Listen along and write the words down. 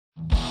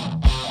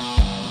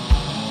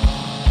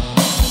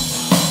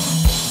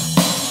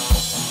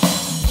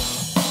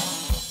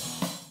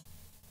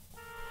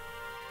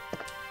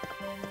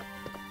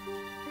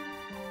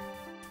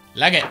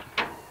Leg it.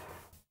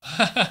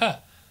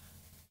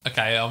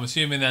 Okay, I'm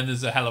assuming then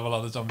there's a hell of a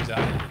lot of zombies out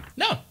here.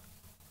 No.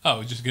 Oh,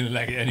 we're just going to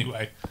leg it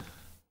anyway.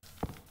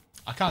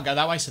 I can't go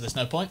that way, so there's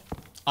no point.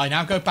 I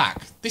now go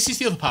back. This is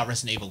the other part of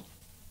Resident Evil.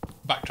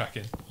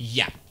 Backtracking.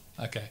 Yeah.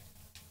 Okay.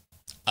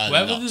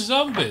 Where were the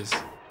zombies?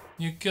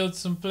 You killed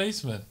some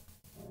policemen.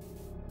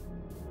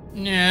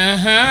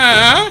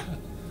 Uh-huh.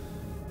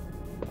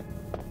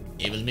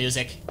 Evil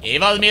music.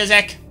 Evil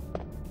music.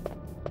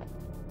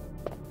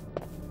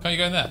 Can't you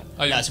go in there?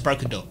 Oh, No, it's a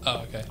broken door.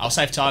 Oh, okay. I'll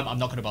save time. I'm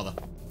not going to bother.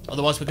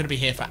 Otherwise, we're going to be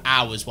here for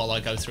hours while I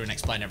go through and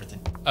explain everything.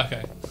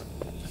 Okay.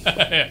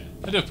 Yeah.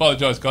 I do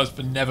apologise, guys,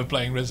 for never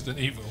playing Resident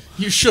Evil.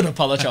 You should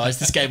apologise.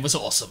 This game was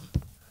awesome.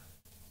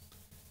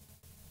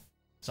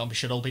 Zombies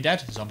should all be dead.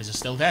 Zombies are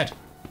still dead.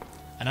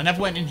 And I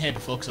never went in here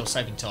before because I was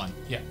saving time.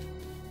 Yeah.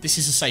 This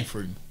is a safe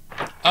room.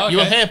 Oh, okay. You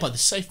will hear by the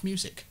safe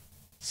music.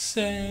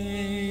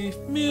 Safe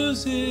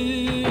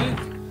music.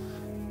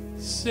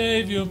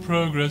 Save your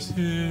progress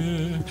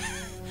here.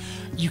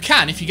 You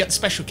can, if you get the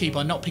special key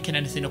by not picking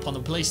anything up on the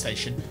police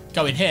station,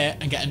 go in here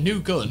and get a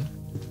new gun.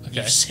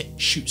 Okay. You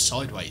shoot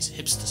sideways,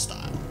 hipster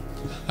style.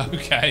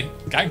 Okay.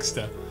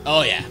 Gangster.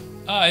 Oh, yeah.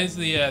 Ah, here's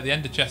the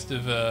ender chest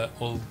of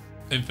all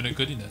infinite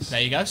goodiness.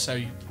 There you go. So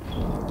you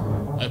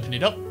open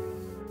it up.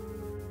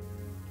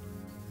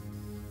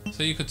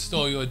 So you could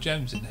store your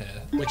gems in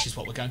here. Which is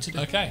what we're going to do.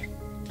 Okay.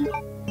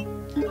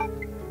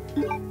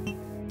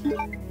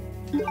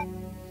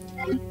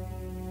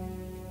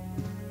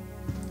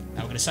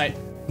 Now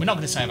we're not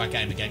going to save our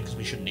game again because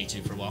we shouldn't need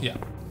to for a while. Yeah.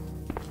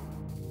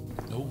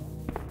 Oh.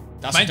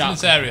 That's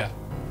Maintenance area.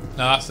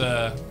 No, that's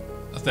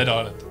Dead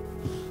Island.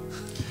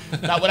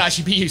 That would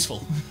actually be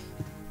useful.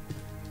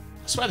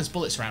 I swear there's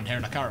bullets around here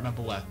and I can't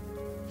remember where.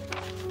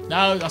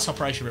 No, that's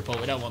Operation Report.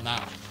 We don't want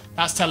that.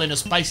 That's telling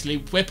us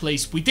basically we're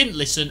police, we didn't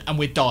listen, and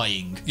we're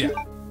dying. Yeah.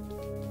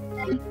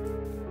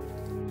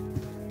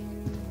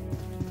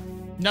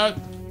 No.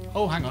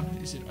 Oh, hang on.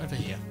 Is it over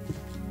here?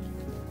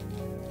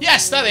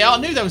 Yes, there they are.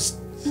 I knew there was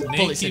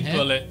bullets in Sneaky here.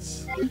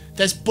 bullets.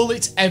 There's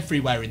bullets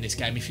everywhere in this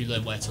game if you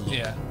learn where to look.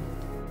 Yeah.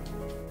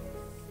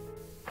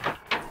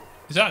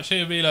 Is there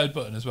actually a reload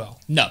button as well?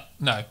 No.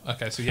 No.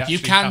 Okay, so you actually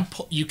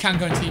you can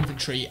go into the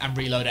inventory and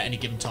reload at any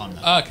given time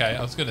though. Oh, okay,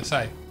 I was going to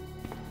say.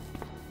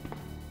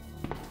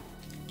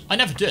 I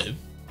never do.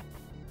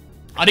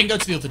 I didn't go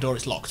to the other door.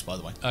 It's locked, by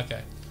the way.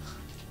 Okay.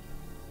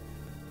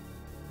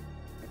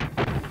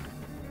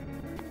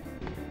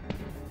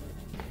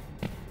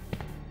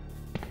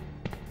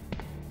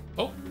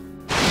 Oh.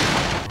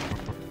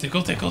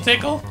 Tickle, tickle,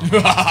 tickle.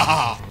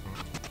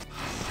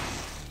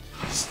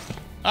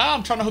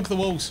 I'm trying to hug the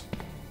walls.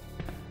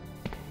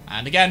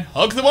 And again,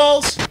 hug the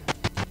walls.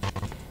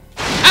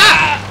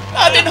 Ah!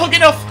 I didn't hug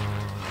enough.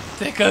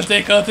 Tickle,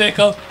 tickle,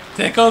 tickle.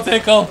 Tickle,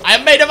 tickle. I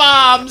am made of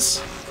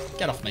arms.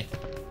 Get off me.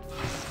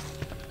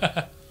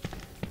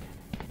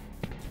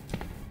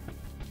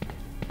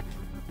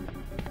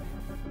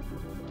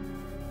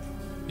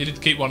 You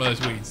did keep one of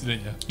those weeds,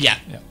 didn't you? Yeah.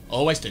 Yeah.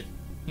 Always do.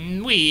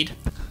 Weed.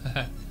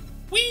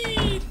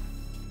 Weed.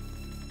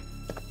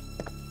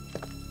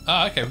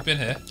 Ah, okay, we've been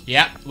here.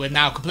 Yeah, we're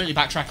now completely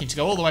backtracking to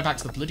go all the way back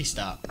to the bloody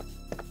start.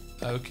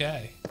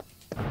 Okay.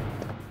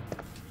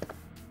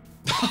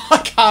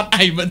 I can't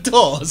aim at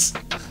doors.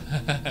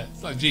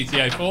 It's like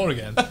GTA 4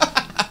 again.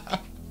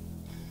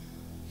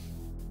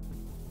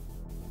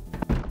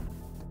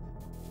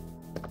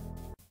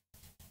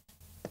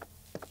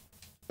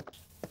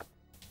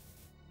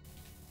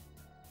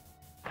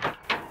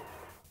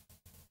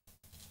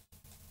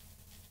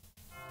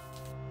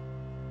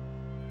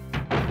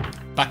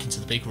 Back into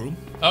the big room.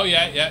 Oh,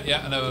 yeah,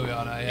 I know where we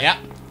are now, yeah. Yeah.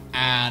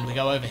 And we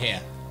go over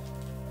here.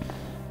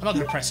 I'm not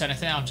going to press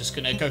anything. I'm just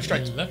going to go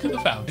straight to Look at the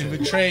fountain.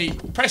 inventory,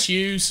 press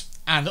use,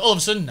 and all of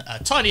a sudden,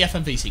 a tiny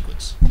FMV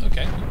sequence.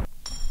 Okay.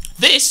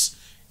 This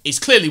is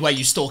clearly where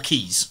you store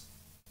keys.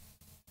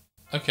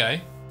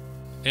 Okay.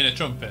 In a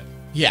trumpet.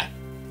 Yeah.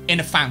 In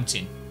a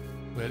fountain.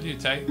 Will you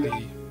take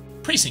the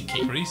Precinct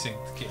key.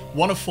 precinct key?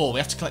 1 of 4. We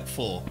have to collect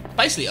 4.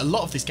 Basically, a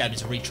lot of this game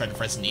is a retread of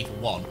Resident Evil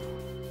 1,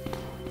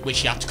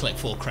 which you have to collect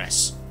 4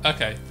 crests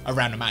Okay.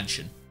 around a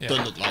mansion. Yeah.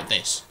 Don't look like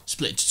this.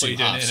 Split into So 2 you're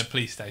doing it halves. in a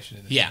police station,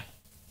 isn't it? Yeah.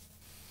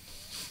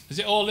 Is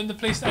it all in the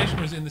police station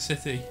or is it in the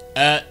city?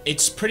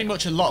 It's pretty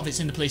much a lot of it's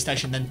in the police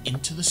station, then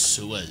into the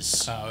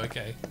sewers. Oh,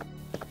 okay.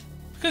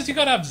 Because you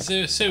got to have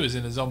sewers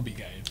in a zombie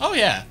game. Oh,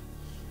 yeah.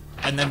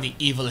 And then the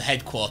evil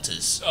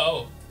headquarters.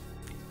 Oh.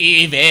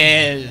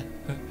 Evil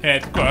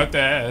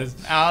Headquarters.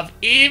 of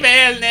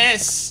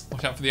evilness.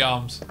 Watch out for the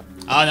arms.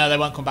 Oh, no, they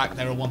won't come back.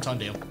 They're a one-time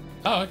deal.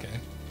 Oh, okay.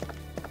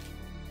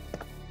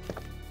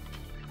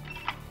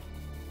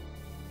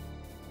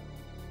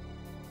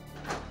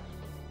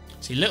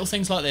 See, little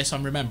things like this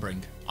I'm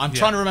remembering. I'm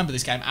trying to remember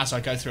this game as I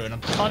go through, and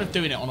I'm kind of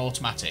doing it on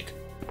automatic.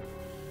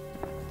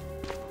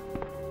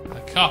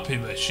 A copy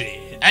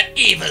machine. An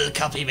evil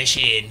copy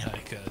machine. I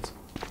could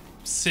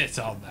sit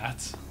on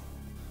that.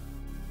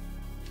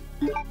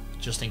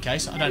 Just in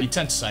case. I don't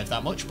intend to save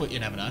that much, but you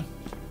never know.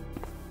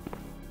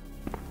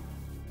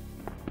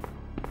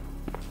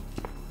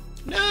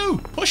 No!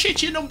 Push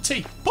it, you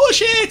numpty!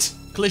 Push it!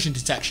 Collision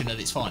detection at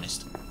its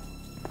finest.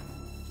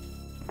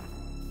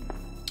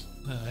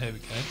 Here we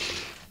go.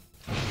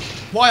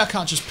 Why I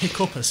can't just pick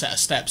up a set of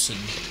steps and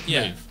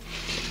move?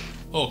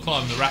 Or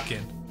climb the rack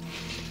in.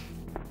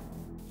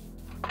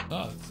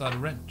 Oh, it's that a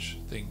wrench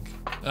thing.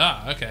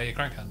 Ah, okay, a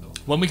crank handle.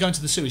 When we go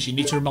into the sewers, you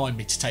need to remind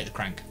me to take the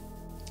crank.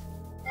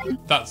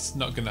 That's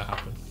not going to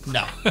happen.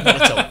 No, not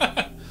at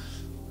all.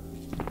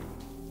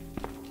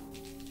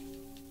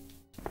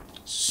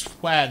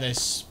 Swear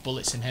there's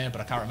bullets in here,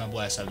 but I can't remember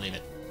where, so leave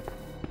it.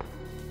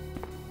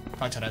 In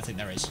fact, I don't think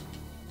there is.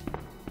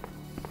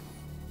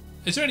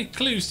 Is there any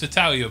clues to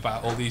tell you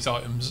about all these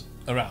items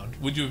around?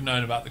 Would you have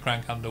known about the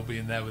crank handle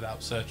being there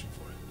without searching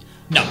for it?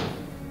 No.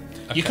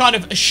 Okay. You kind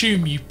of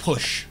assume you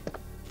push.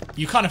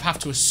 You kind of have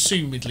to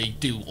assumedly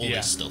do all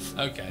this stuff.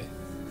 Okay.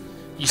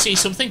 You see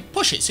something,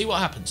 push it, see what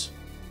happens.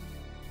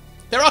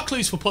 There are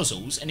clues for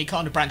puzzles, and it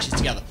kind of branches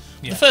together.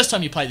 The first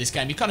time you play this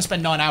game, you kind of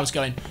spend 9 hours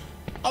going,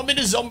 I'm in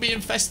a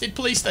zombie-infested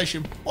police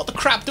station. What the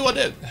crap do I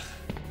do?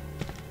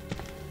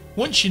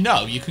 Once you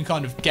know, you can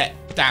kind of get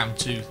down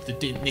to the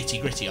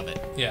nitty-gritty of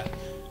it. Yeah.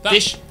 That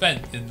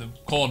vent in the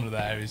corner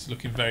there is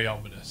looking very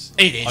ominous.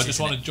 It is, I just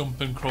want to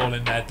jump and crawl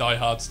in there, Die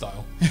Hard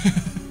style.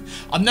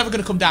 I'm never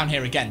going to come down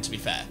here again, to be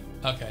fair.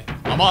 Okay.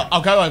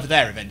 I'll go over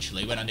there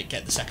eventually when I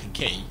get the second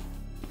key.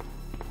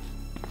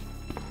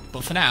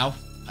 But for now,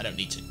 I don't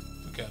need to.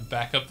 We're going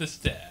back up the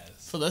stairs.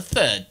 For the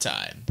third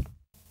time.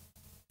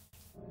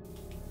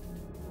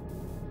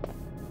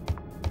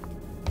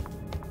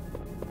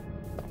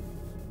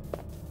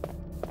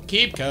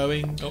 Keep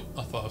going. Oh,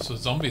 I thought I saw a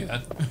zombie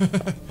then.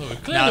 Oh, we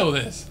cleared all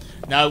this.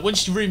 No,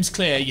 once your room's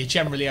clear, you're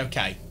generally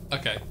okay.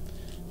 Okay.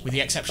 With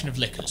the exception of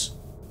lickers.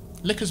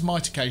 Lickers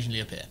might occasionally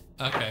appear.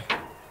 Okay.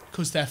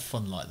 Because they're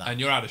fun like that. And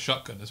you're out of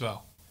shotgun as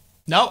well.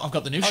 No, I've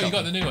got the new shotgun. Oh, you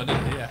got the new one,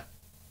 didn't you? Yeah.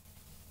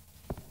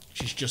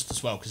 Which is just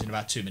as well, because in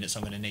about 2 minutes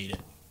I'm going to need it.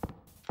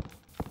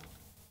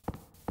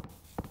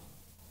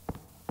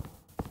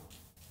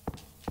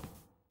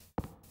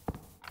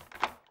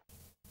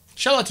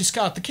 Shall I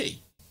discard the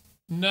key?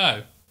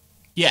 No.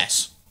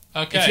 Yes.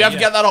 Okay. If you ever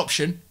get that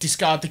option,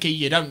 discard the key,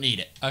 you don't need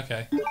it.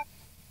 Okay.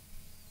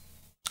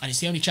 And it's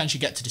the only chance you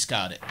get to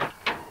discard it.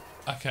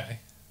 Okay.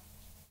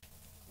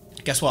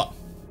 Guess what?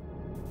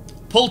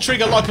 Pull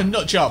trigger like a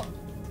nut job.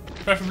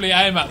 Preferably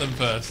aim at them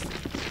first.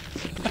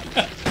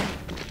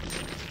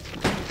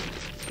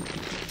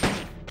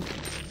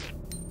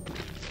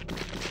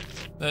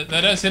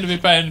 They don't seem to be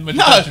paying much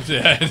attention to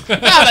it.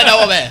 Now they know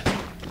I'm here.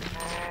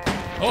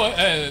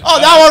 Oh,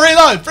 now I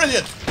reload.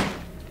 Brilliant.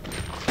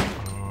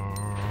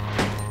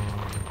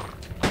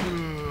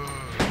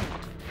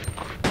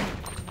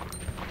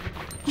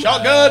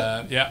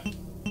 Shotgun. Yeah.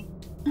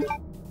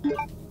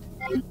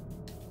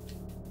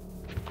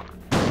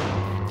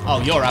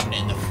 Oh, you're having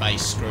it in the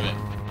face. Screw it.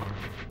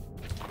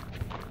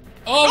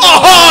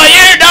 Oh,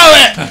 you know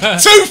it!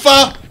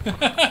 Twofer!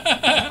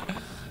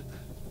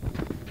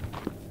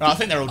 Right, I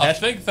think they're all dead. I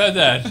think they're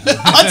dead.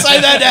 I'd say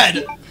they're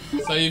dead.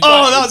 So you've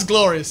got, that was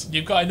glorious.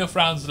 You've got enough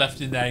rounds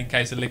left in there in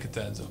case a licker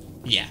turns up.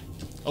 Yeah.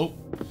 Oh,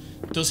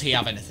 does he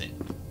have anything?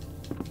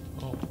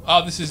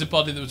 Oh, this is a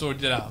body that was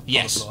already down.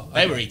 Yes,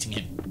 they were eating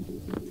him.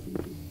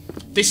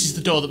 This is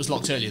the door that was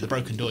locked earlier, the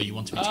broken door you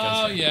wanted me to go through.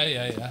 Oh,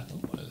 yeah.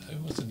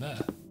 What's in there?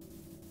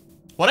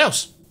 What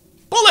else?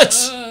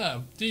 Bullets!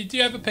 Do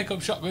you ever pick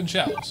up shotgun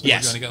shells? Or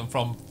Yes. do you only get them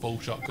from full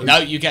shotgun? No,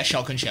 you get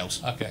shotgun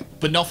shells. Okay.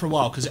 But not for a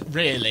while, because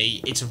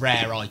really, it's a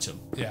rare item.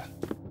 Yeah.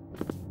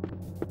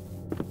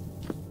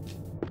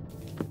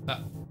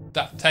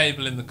 That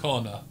table in the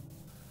corner.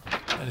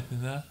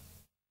 Anything there?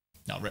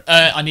 Not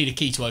I need a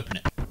key to open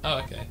it. Oh,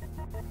 okay.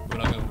 We're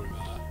not going to worry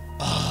about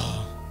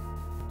that.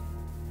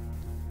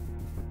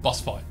 Boss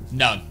fight?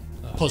 No.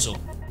 Puzzle.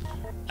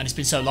 And it's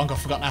been so long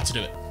I've forgotten how to do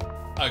it.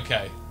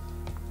 Okay.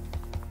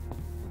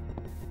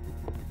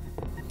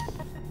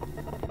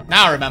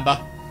 Now I remember.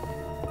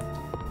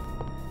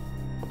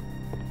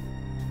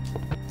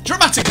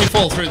 Dramatically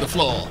fall through the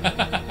floor.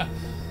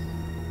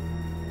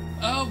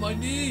 Oh, my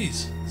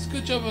knees. It's a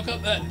good job I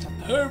got that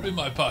herb in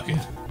my pocket.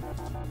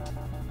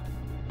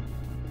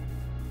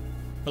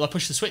 Will I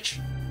push the switch?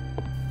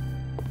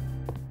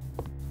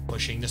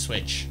 Pushing the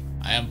switch.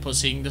 I am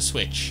pushing the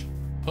switch.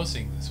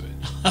 Pushing the switch.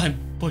 I'm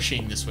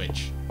pushing the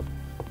switch.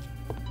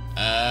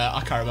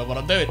 I can't remember what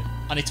I'm doing.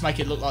 I need to make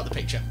it look like the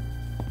picture.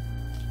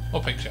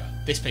 What picture?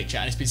 This picture,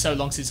 and it's been so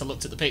long since I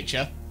looked at the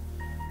picture.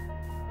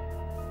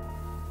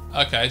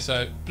 Okay,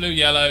 so blue,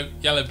 yellow,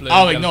 yellow, blue.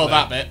 Oh, yellow, ignore blue.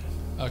 that bit.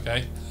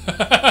 Okay.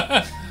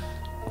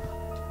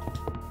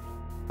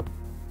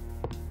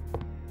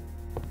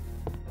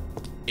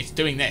 It's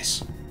doing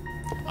this.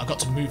 I've got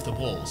to move the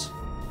walls.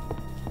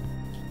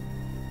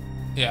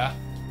 Yeah.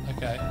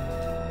 Okay.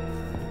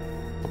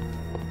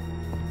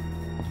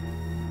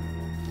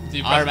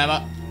 I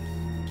remember.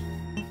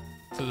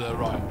 To the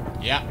right.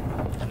 Yeah.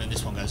 And then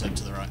this one goes over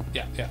to the right.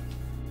 Yeah, yeah.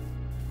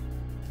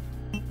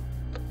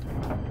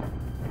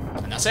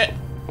 And that's it.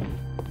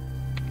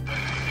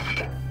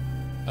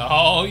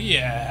 Oh,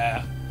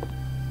 yeah.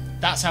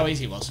 That's how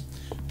easy it was.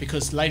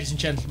 Because, ladies and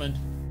gentlemen,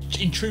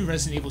 in true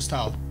Resident Evil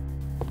style.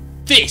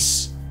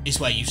 This is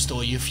where you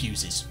store your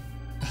fuses.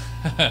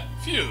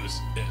 Fuse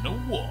in a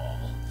wall.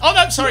 Oh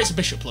no, sorry, it's a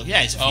bishop plug.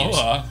 Yeah, it's a fuse.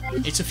 Oh,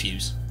 It's a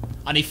fuse.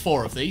 I need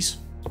 4 of these.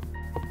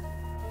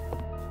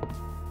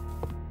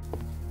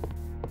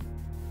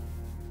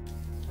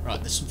 Right,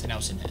 there's something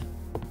else in here.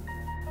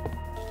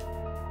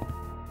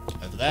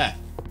 Over there.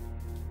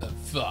 a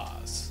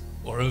vase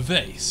or a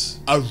vase.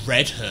 A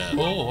red herb.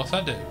 Oh, what's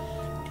that do?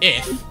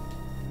 If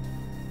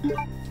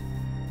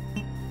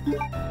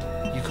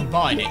you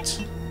combine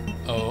it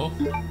Oh,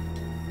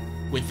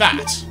 with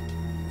that,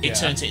 it Yeah.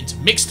 turns it into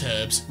mixed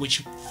herbs, which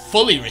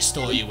fully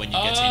restore you when you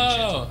get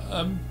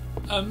injured.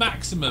 A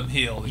maximum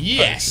heal.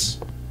 Yes.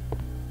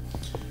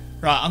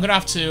 Right, I'm going to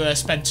have to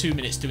spend 2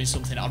 minutes doing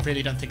something I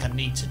really don't think I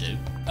need to do.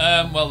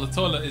 Well, the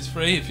toilet is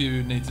free if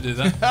you need to do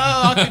that.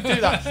 Oh, I could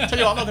do that. Tell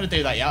you what, I'm not going to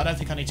do that yet. I don't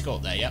think I need to go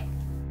up there yet.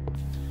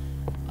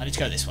 I need to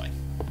go this way.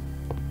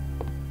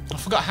 I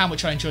forgot how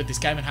much I enjoyed this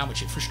game and how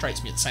much it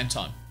frustrates me at the same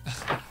time.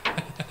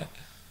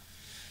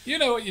 You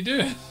know what you're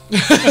doing.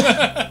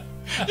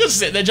 You'll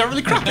sit there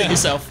generally crapping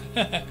yourself.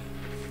 Hello!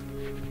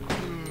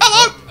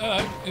 Hello,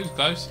 he was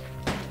close.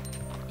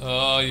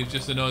 Oh, you've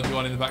just annoyed the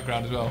one in the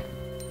background as well.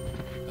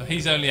 Oh,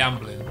 he's only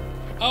ambling.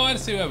 Oh, I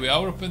see where we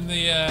are. We're up in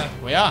the...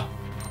 We are.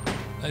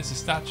 There's a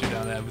statue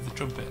down there with the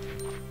trumpet.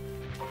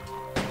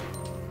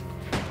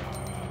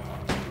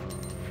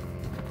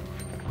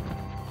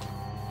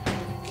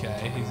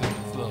 Okay, he's on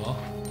the floor.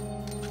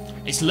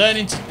 It's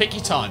learning to pick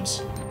your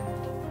times.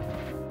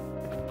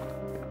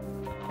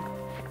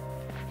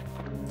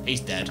 He's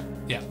dead.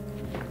 Yeah.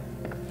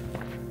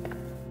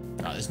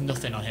 Right, there's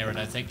nothing on here, I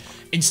don't think.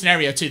 In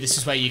scenario 2, this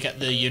is where you get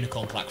the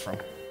unicorn plaque from.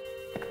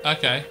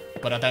 Okay.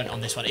 But I don't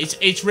on this one.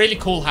 It's really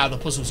cool how the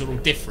puzzles are all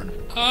different.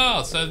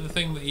 Oh, so the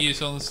thing that you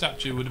used on the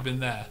statue would have been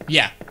there.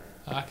 Yeah.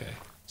 Okay.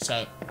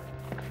 So,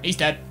 he's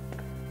dead.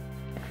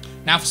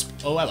 Now for...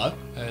 Oh, hello.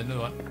 Another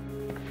one.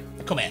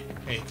 Come here.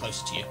 Here,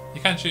 closer to you.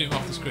 You can shoot him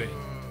off the screen.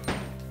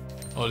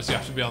 Or does he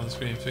have to be on the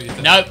screen for you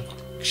to... No.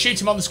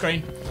 Shoot him on the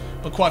screen.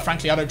 But quite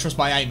frankly, I don't trust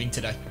my aiming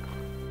today.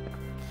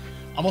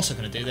 I'm also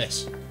going to do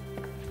this.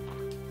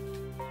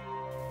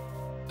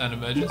 An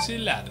emergency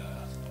ladder.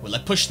 Will I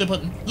push the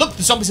button? Look,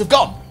 the zombies have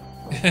gone.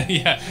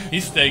 Yeah,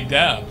 he's staying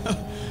down.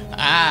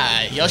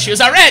 Ah, your shoes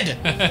are red.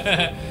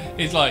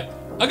 He's like,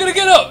 I'm gonna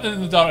get up,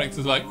 and the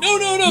director's like, no,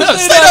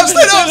 Stay down.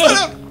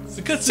 It's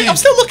a cutscene. See, I'm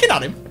still looking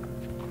at him.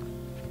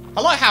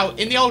 I like how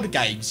in the older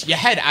games your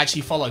head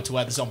actually followed to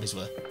where the zombies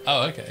were.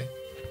 Oh, okay.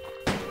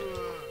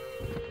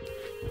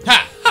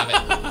 Ha! Have it.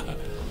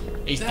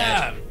 He's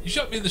Damn, dead. you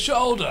shot me in the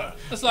shoulder.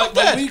 That's like I'm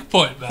my dead. weak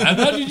point, man.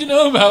 How did you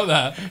know about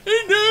that?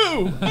 He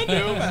knew. I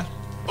knew, man.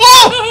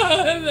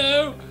 Oh!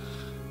 Hello.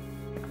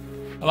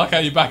 I like how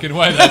you're backing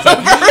away there.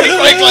 Very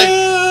quickly.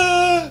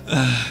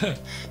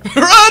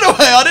 Run away!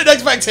 I didn't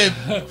expect him.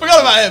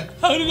 Forgot about him.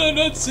 How did I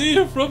not see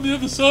him from the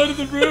other side of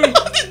the room?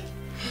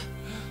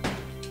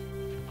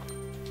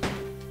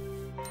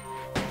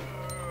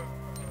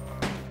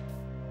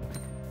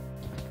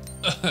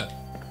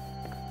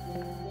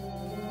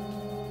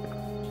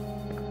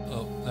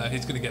 Oh, no,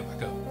 he's going to get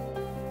back up.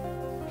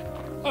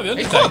 Oh, the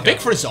He's Undertaker. quite big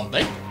for a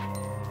zombie.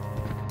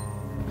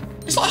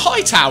 It's like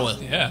Hightower.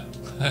 Yeah.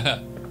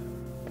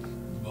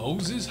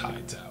 Moses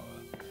Hightower.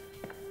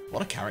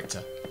 What a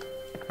character.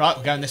 Right,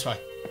 we're going this way.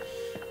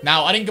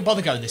 Now, I didn't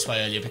bother going this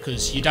way earlier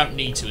because you don't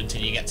need to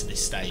until you get to this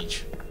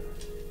stage.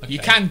 Okay. You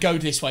can go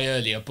this way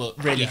earlier,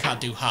 but really you can't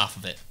do half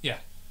of it. Yeah.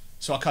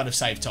 So I kind of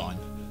saved time.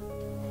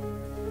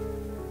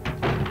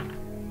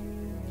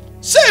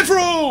 Save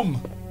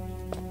room!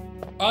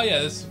 Oh, yeah,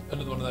 there's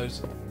another one of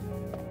those.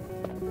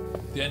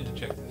 The ender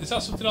check. Is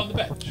that something on the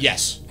bench?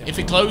 Yes. If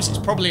it closes, it's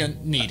probably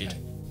needed.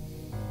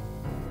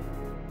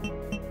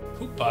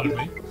 Oh, pardon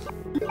me.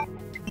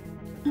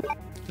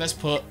 Let's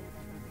put...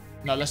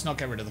 No, let's not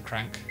get rid of the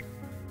crank.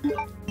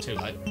 Too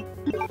late.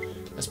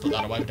 Let's put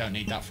that away. We don't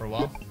need that for a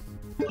while.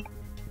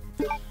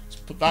 Let's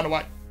put that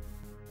away.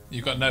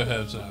 You've got no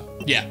herbs now.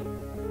 Yeah.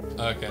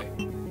 Okay.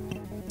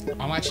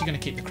 I'm actually going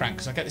to keep the crank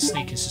because I get the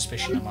sneaking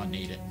suspicion I might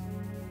need it.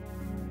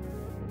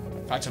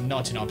 In fact, I'm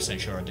 99%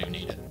 sure I do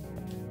need it.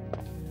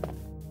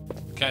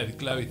 Okay, the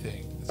glowy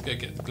thing. Let's go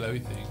get the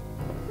glowy thing.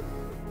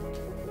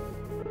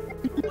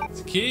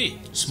 It's a key.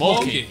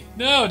 Small key.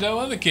 No, I don't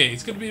want the key.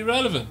 It's going to be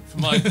irrelevant for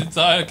my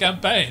entire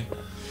campaign.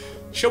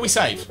 Shall we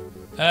save?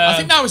 I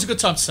think now is a good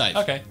time to save.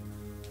 Okay.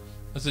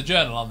 There's a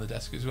journal on the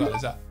desk as well,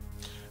 is that?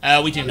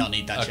 We do not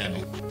need that Okay.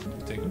 journal.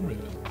 Take a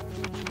river.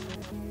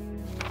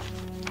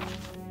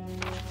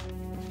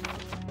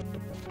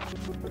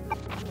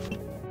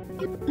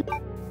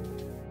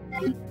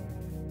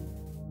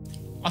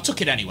 I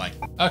took it anyway.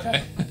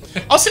 Okay.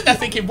 I was sitting there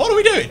thinking, what are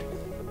we doing?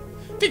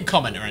 Didn't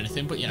comment or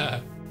anything, but you know. No.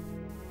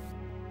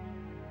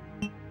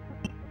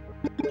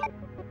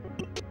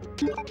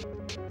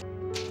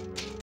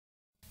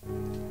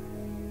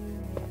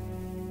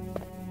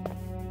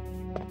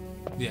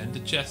 The ender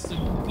chest of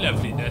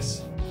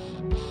loveliness.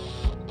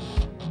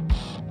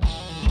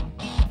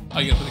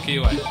 Are you going to put the key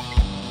away?